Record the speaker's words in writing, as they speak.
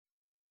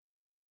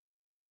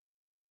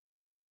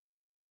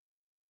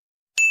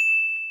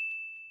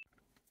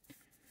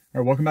All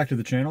right, welcome back to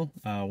the channel.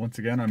 Once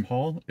again, I'm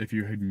Hall. If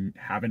you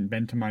haven't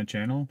been to my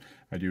channel,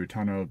 I do a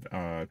ton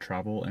of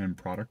travel and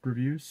product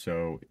reviews.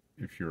 So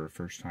if you're a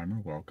first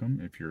timer,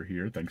 welcome. If you're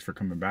here, thanks for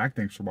coming back.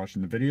 Thanks for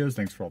watching the videos.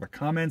 Thanks for all the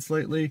comments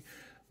lately.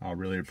 I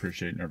really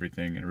appreciate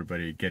everything and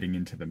everybody getting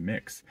into the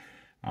mix.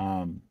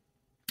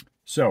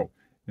 So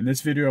in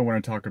this video, I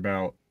want to talk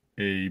about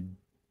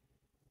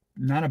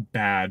not a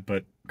bad,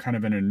 but kind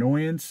of an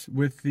annoyance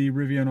with the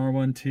Rivian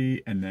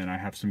R1T. And then I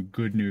have some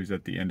good news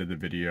at the end of the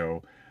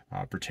video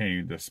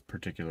pertaining to this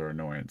particular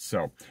annoyance.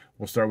 So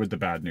we'll start with the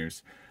bad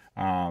news.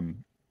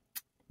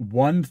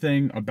 One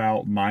thing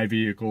about my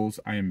vehicles,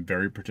 I am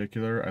very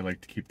particular. I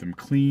like to keep them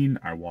clean.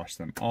 I wash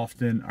them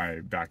often. I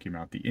vacuum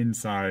out the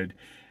inside.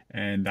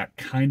 And that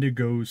kind of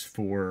goes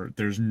for,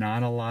 there's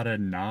not a lot of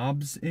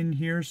knobs in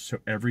here, so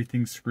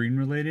everything's screen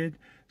related.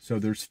 So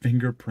there's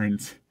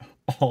fingerprints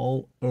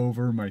all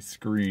over my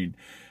screen.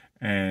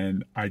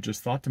 And I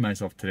just thought to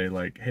myself today,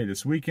 like, hey,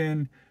 this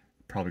weekend,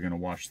 probably going to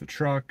wash the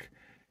truck.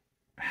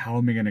 How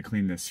am I going to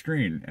clean this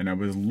screen? And I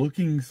was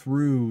looking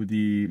through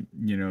the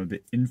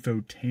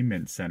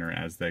infotainment center,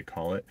 as they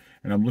call it,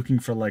 and I'm looking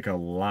for like a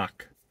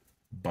lock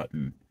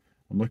button.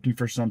 I'm looking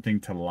for something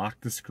to lock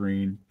the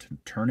screen, to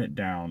turn it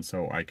down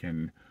so I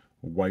can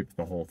wipe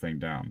the whole thing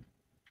down.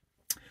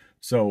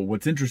 So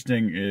what's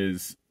interesting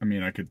is, I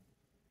mean, I could,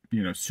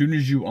 as soon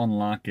as you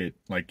unlock it,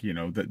 like,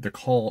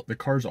 the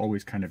car's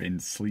always kind of in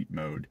sleep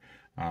mode.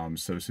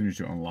 So as soon as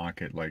you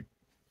unlock it, like,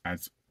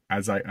 as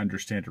I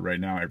understand it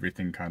right now,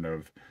 everything kind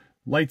of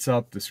lights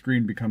up, the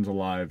screen becomes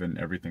alive, and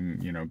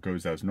everything,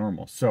 goes as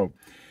normal. So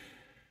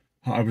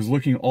I was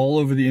looking all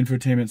over the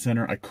infotainment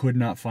center. I could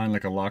not find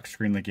like a lock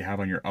screen like you have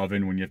on your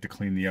oven when you have to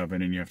clean the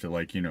oven and you have to,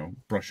 like,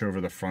 brush over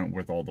the front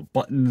with all the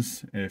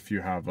buttons if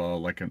you have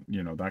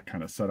that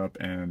kind of setup.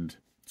 And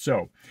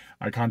so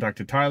I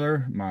contacted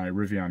Tyler, my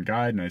Rivian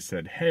guide, and I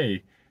said,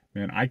 hey,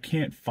 man, I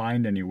can't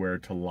find anywhere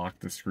to lock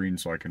the screen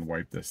so I can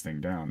wipe this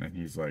thing down. And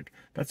he's like,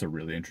 that's a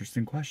really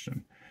interesting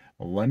question.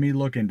 Let me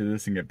look into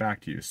this and get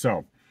back to you.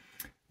 So,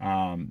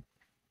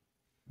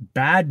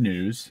 bad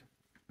news,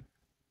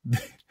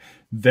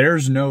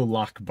 there's no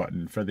lock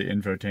button for the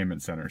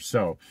infotainment center.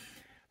 So,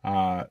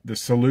 the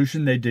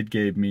solution they did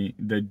give me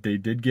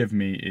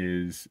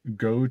is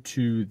go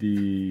to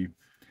the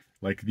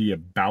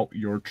about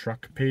your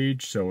truck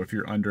page. So if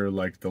you're under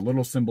like the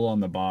little symbol on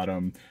the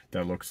bottom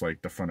that looks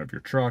like the front of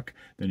your truck,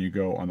 then you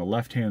go on the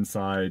left hand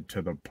side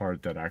to the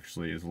part that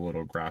actually is a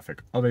little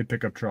graphic of a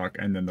pickup truck,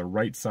 and then the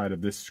right side of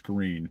this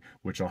screen,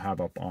 which I'll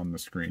have up on the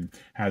screen,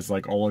 has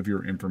like all of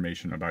your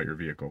information about your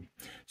vehicle.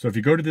 So if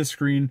you go to this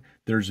screen,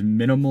 there's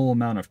minimal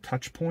amount of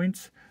touch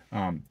points.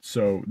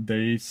 So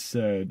they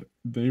said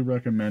they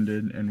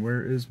recommended, and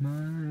where is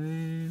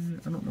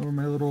I don't know where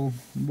my little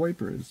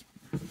wiper is.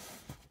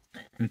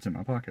 It's in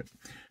my pocket.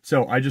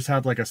 So I just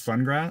have like a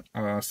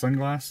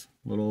sunglass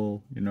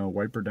little,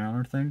 wiper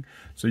downer thing.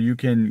 So you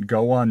can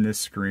go on this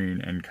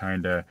screen and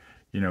kind of,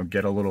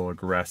 get a little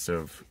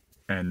aggressive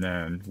and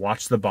then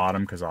watch the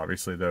bottom, because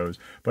obviously those.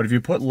 But if you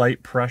put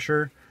light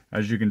pressure,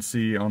 as you can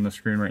see on the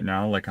screen right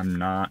now, like I'm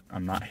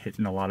not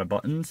hitting a lot of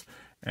buttons,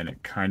 and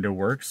it kind of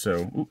works.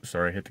 So, oops,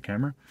 sorry, I hit the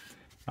camera.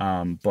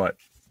 But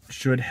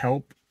should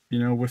help,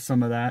 with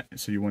some of that.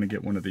 So you want to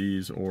get one of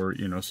these, or,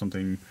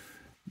 something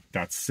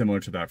that's similar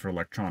to that for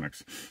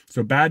electronics.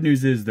 So bad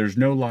news is there's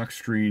no lock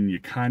screen.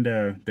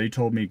 They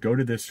told me, go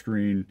to this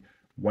screen,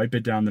 wipe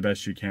it down the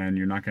best you can.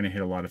 You're not going to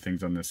hit a lot of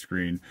things on this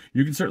screen.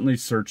 You can certainly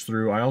search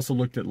through. I also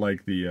looked at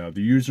like the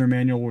user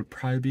manual would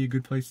probably be a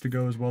good place to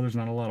go as well. There's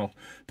not a lot of,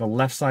 the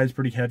left side's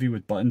pretty heavy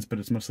with buttons, but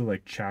it's mostly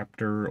like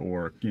chapter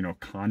or,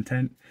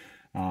 content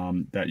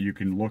that you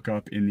can look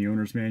up in the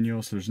owner's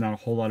manual. So there's not a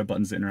whole lot of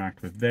buttons to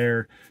interact with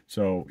there.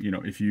 So,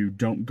 if you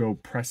don't go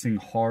pressing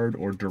hard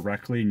or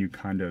directly and you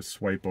kind of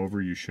swipe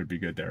over, you should be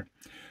good there.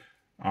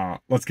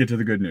 Let's get to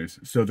the good news.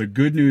 So the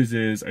good news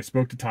is I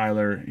spoke to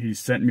Tyler. He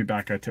sent me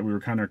back, we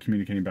were kind of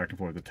communicating back and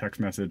forth, a text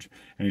message,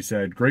 and he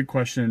said, great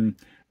question.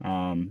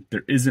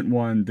 There isn't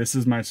one. This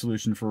is my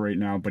solution for right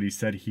now. But he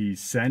said he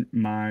sent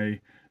my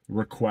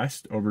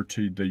request over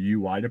to the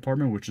UI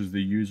department, which is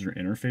the user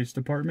interface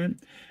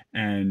department,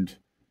 and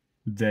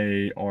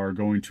they are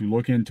going to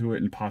look into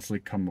it and possibly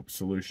come up with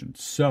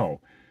solutions.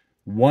 So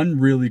one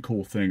really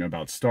cool thing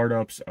about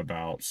startups,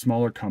 about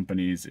smaller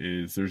companies,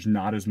 is there's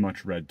not as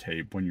much red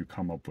tape when you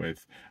come up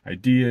with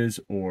ideas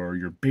or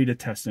you're beta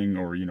testing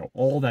or,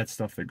 all that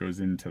stuff that goes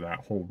into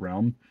that whole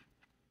realm.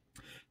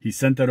 He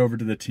sent that over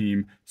to the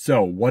team.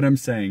 So what I'm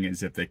saying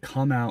is, if they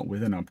come out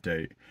with an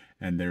update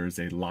and there is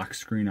a lock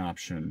screen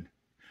option,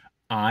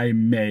 I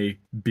may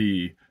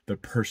be the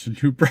person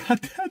who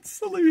brought that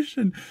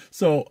solution.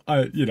 So,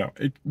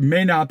 it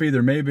may not be,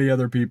 there may be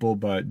other people,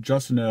 but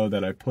just know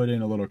that I put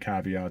in a little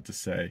caveat to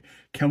say,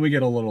 can we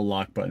get a little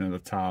lock button at the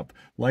top,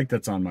 like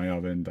that's on my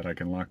oven, that I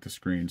can lock the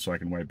screen so I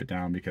can wipe it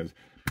down? Because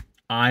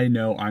I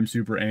know I'm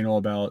super anal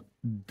about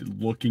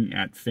looking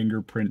at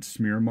fingerprint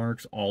smear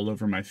marks all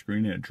over my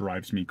screen, and it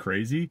drives me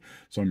crazy.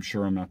 So I'm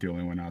sure I'm not the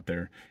only one out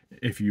there.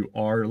 If you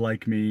are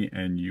like me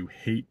and you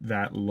hate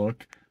that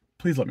look,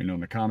 please let me know in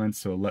the comments.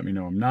 So let me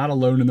know I'm not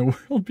alone in the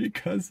world,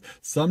 because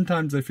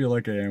sometimes I feel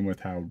like I am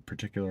with how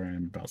particular I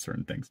am about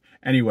certain things.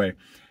 Anyway,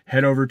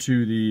 head over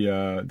to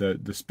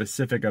the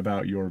specific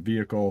about your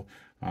vehicle.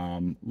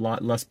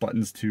 Lot less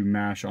buttons to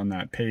mash on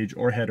that page,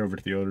 or head over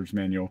to the owner's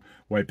manual,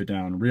 wipe it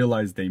down,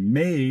 realize they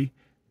may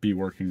be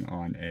working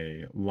on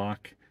a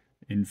lock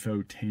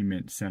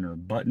infotainment center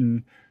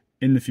button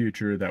in the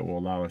future that will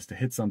allow us to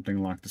hit something,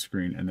 lock the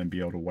screen, and then be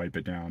able to wipe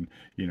it down,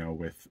 you know,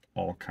 with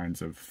all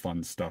kinds of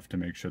fun stuff to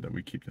make sure that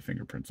we keep the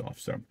fingerprints off.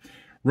 So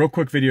real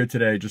quick video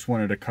today, just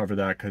wanted to cover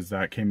that because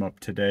that came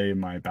up today in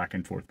my back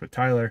and forth with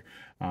Tyler.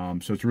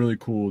 So it's really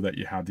cool that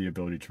you have the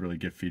ability to really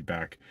give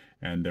feedback,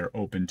 and they're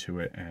open to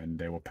it and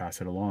they will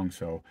pass it along.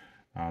 So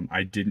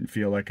I didn't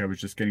feel like I was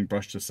just getting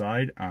brushed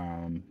aside.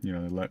 You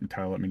know,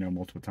 Tyler let me know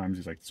multiple times.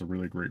 He's like, it's a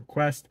really great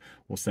request.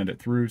 We'll send it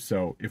through.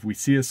 So if we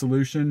see a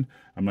solution,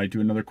 I might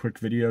do another quick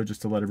video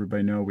just to let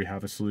everybody know we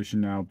have a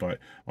solution now, but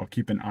I'll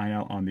keep an eye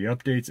out on the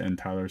updates. And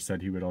Tyler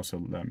said he would also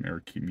let me,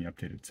 or keep me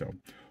updated. So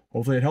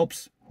hopefully it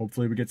helps.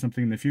 Hopefully we get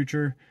something in the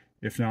future.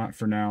 If not,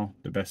 for now,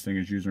 the best thing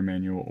is user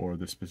manual or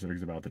the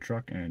specifics about the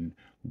truck, and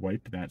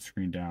wipe that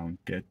screen down.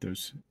 Get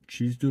those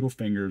cheese doodle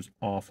fingers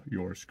off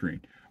your screen.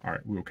 All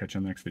right, we will catch you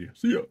on the next video.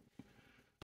 See ya.